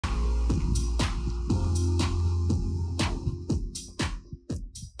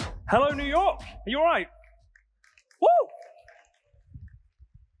Hello, New York. Are you all right? Woo!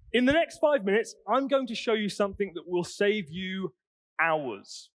 In the next 5 minutes, I'm going to show you something that will save you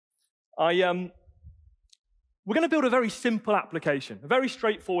hours. We're going to build a very simple application, a very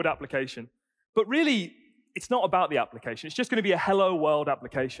straightforward application. But really, it's not about the application. It's just going to be a hello world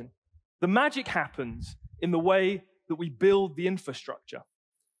application. The magic happens in the way that we build the infrastructure.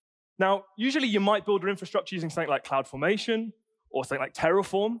 Now, usually you might build your infrastructure using something like CloudFormation or something like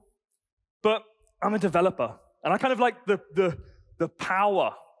Terraform. But I'm a developer, and I kind of like the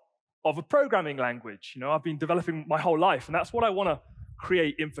power of a programming language. You know, I've been developing my whole life, and that's what I want to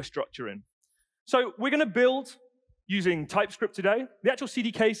create infrastructure in. So we're going to build using TypeScript today. The actual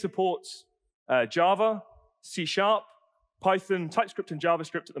CDK supports Java, C#, Python, TypeScript, and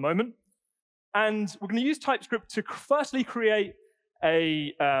JavaScript at the moment. And we're going to use TypeScript to firstly create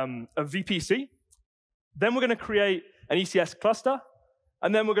a VPC. Then we're going to create an ECS cluster.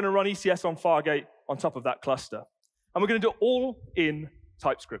 And then we're going to run ECS on Fargate on top of that cluster. And we're going to do it all in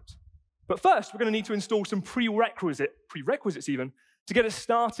TypeScript. But first, we're going to need to install some prerequisites even, to get us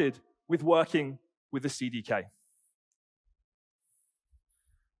started with working with the CDK.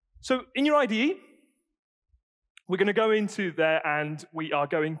 So in your IDE, we're going to go into there, and we are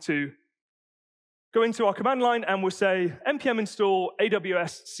going to go into our command line, and we'll say npm install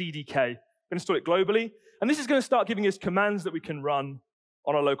AWS CDK. We're going to install it globally. And this is going to start giving us commands that we can run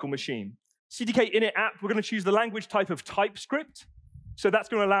on a local machine. CDK init app, we're going to choose the language type of TypeScript. So that's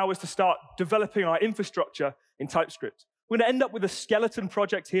going to allow us to start developing our infrastructure in TypeScript. We're going to end up with a skeleton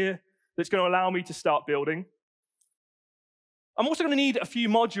project here that's going to allow me to start building. I'm also going to need a few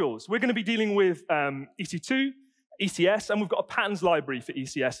modules. We're going to be dealing with EC2, ECS, and we've got a patterns library for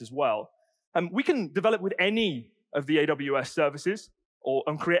ECS as well. We can develop with any of the AWS services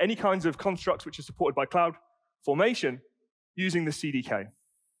and create any kinds of constructs which are supported by CloudFormation using the CDK.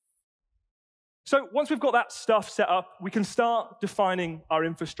 So once we've got that stuff set up, we can start defining our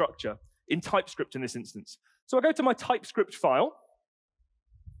infrastructure in TypeScript in this instance. So I go to my TypeScript file,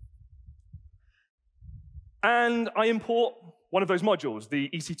 and I import one of those modules, the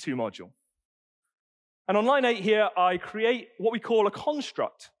EC2 module. And on line 8 here, I create what we call a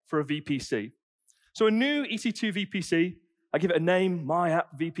construct for a VPC. So a new EC2 VPC, I give it a name, my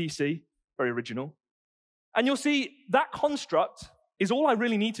app VPC, very original. And you'll see that construct is all I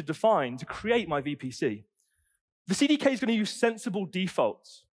really need to define to create my VPC. The CDK is going to use sensible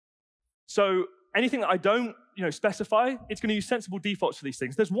defaults. So anything that I don't specify, it's going to use sensible defaults for these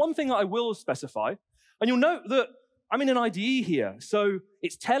things. There's one thing that I will specify, and you'll note that I'm in an IDE here. So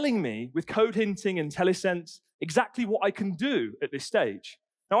it's telling me with code hinting and IntelliSense exactly what I can do at this stage.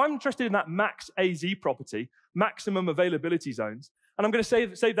 Now, I'm interested in that max AZ property, maximum availability zones, and I'm going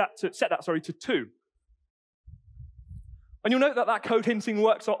to set that to 2. And you'll note that that code hinting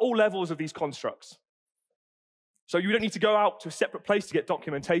works on all levels of these constructs. So you don't need to go out to a separate place to get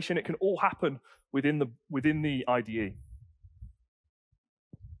documentation. It can all happen within the IDE.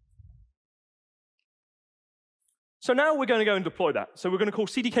 So now we're going to go and deploy that. So we're going to call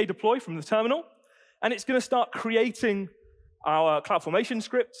CDK deploy from the terminal, and it's going to start creating our CloudFormation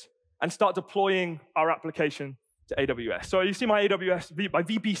script and start deploying our application to AWS. So you see my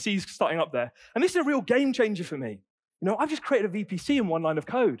VPCs starting up there. And this is a real game changer for me. I've just created a VPC in one line of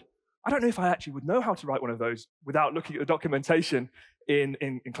code. I don't know if I actually would know how to write one of those without looking at the documentation in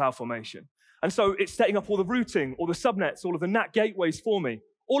CloudFormation. And so it's setting up all the routing, all the subnets, all of the NAT gateways for me.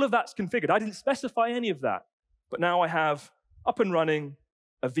 All of that's configured. I didn't specify any of that. But now I have up and running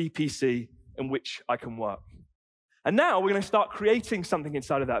a VPC in which I can work. And now we're going to start creating something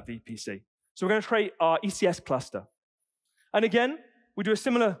inside of that VPC. So we're going to create our ECS cluster. And again, we do a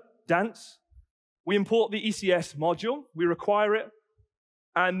similar dance. We import the ECS module, we require it,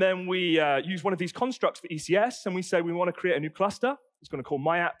 and then we use one of these constructs for ECS, and we say we want to create a new cluster. It's going to call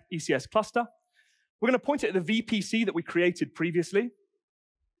my app ECS cluster. We're going to point it at the VPC that we created previously.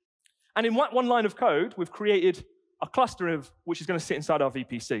 And in one line of code, we've created a cluster which is going to sit inside our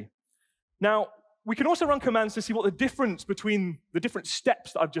VPC. Now, we can also run commands to see what the difference between the different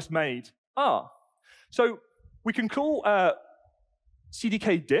steps that I've just made are. So we can call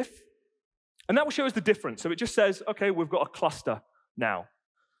CDK diff, and that will show us the difference. So it just says, OK, we've got a cluster now.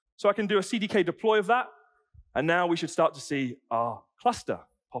 So I can do a CDK deploy of that, and now we should start to see our cluster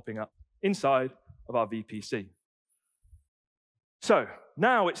popping up inside of our VPC. So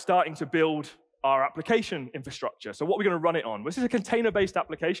now it's starting to build our application infrastructure. So what we're going to run it on. This is a container-based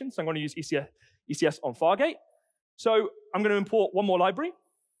application, so I'm going to use ECS on Fargate. So I'm going to import one more library.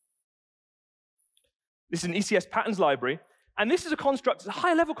 This is an ECS patterns library. And this is a construct, it's a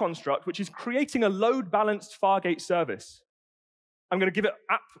high-level construct, which is creating a load-balanced Fargate service. I'm going to give it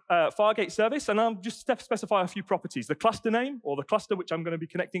app Fargate service, and I'll just specify a few properties. The cluster name, or the cluster which I'm going to be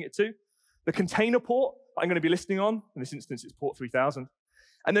connecting it to. The container port that I'm going to be listening on. In this instance, it's port 3000.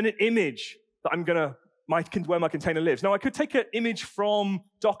 And then an image that I'm going to, where my container lives. Now, I could take an image from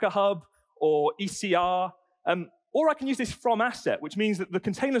Docker Hub or ECR, or I can use this from asset, which means that the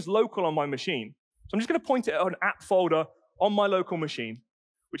container's local on my machine. So I'm just going to point it at an app folder on my local machine,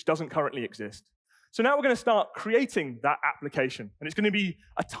 which doesn't currently exist. So now we're going to start creating that application, and it's going to be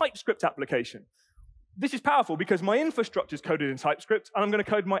a TypeScript application. This is powerful because my infrastructure is coded in TypeScript, and I'm going to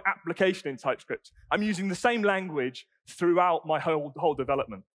code my application in TypeScript. I'm using the same language throughout my whole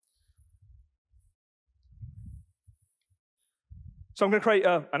development. So I'm going to create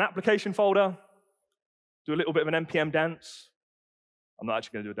an application folder, do a little bit of an NPM dance. I'm not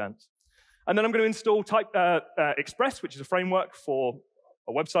actually going to do a dance. And then I'm going to install Express, which is a framework for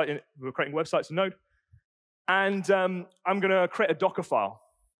a website. We're creating websites in Node. And I'm going to create a Docker file.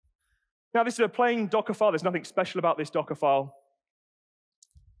 Now, this is a plain Docker file. There's nothing special about this Docker file.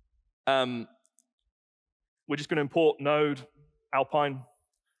 We're just going to import Node Alpine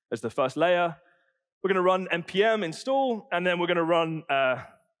as the first layer. We're going to run npm install, and then we're going to run our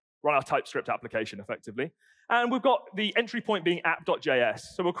TypeScript application, effectively. And we've got the entry point being app.js.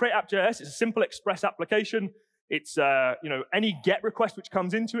 So we'll create app.js. It's a simple Express application. It's any GET request which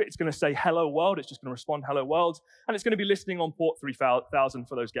comes into it, it's going to say hello world. It's just going to respond hello world. And it's going to be listening on port 3000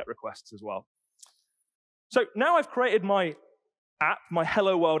 for those GET requests as well. So now I've created my app, my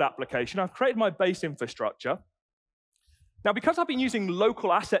hello world application. I've created my base infrastructure. Now, because I've been using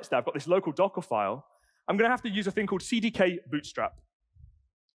local assets there, I've got this local Docker file, I'm going to have to use a thing called CDK Bootstrap.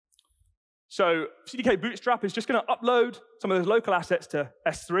 So CDK Bootstrap is just going to upload some of those local assets to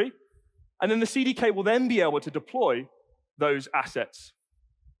S3. And then the CDK will then be able to deploy those assets.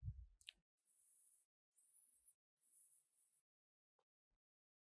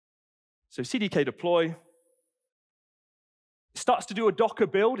 So CDK deploy. It starts to do a Docker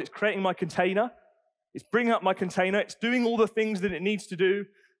build. It's creating my container. It's bringing up my container. It's doing all the things that it needs to do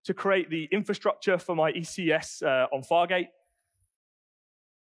to create the infrastructure for my ECS on Fargate.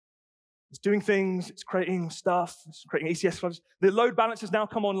 It's doing things. It's creating stuff. It's creating ECS flows. The load balancers now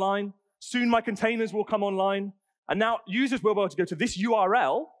come online. Soon my containers will come online. And now users will be able to go to this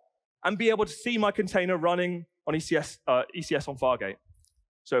URL and be able to see my container running on ECS on Fargate.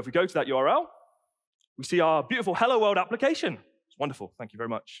 So if we go to that URL, we see our beautiful Hello World application. It's wonderful. Thank you very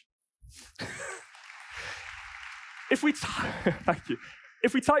much. Thank you.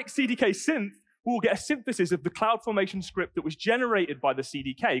 If we type CDK synth, we'll get a synthesis of the CloudFormation script that was generated by the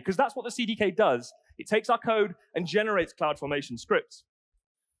CDK, because that's what the CDK does. It takes our code and generates CloudFormation scripts.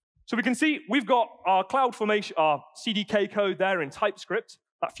 So we can see we've got our CloudFormation, our CDK code there in TypeScript,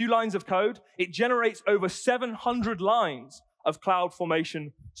 that few lines of code. It generates over 700 lines of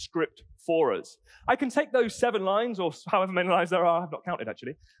CloudFormation script for us. I can take those 7 lines, or however many lines there are, I've not counted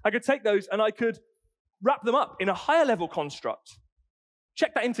actually. I could take those and I could wrap them up in a higher level construct.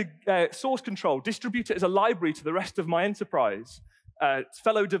 Check that into source control, distribute it as a library to the rest of my enterprise.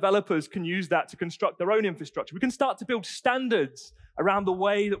 Fellow developers can use that to construct their own infrastructure. We can start to build standards around the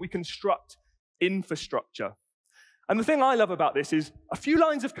way that we construct infrastructure. And the thing I love about this is a few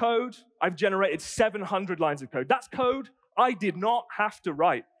lines of code, I've generated 700 lines of code. That's code I did not have to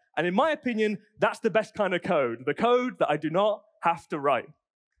write. And in my opinion, that's the best kind of code, the code that I do not have to write.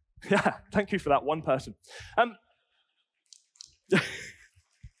 Yeah, thank you for that one person.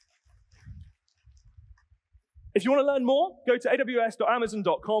 If you want to learn more, go to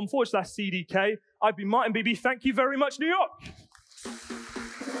aws.amazon.com/CDK. I've been Martin BB. Thank you very much, New York.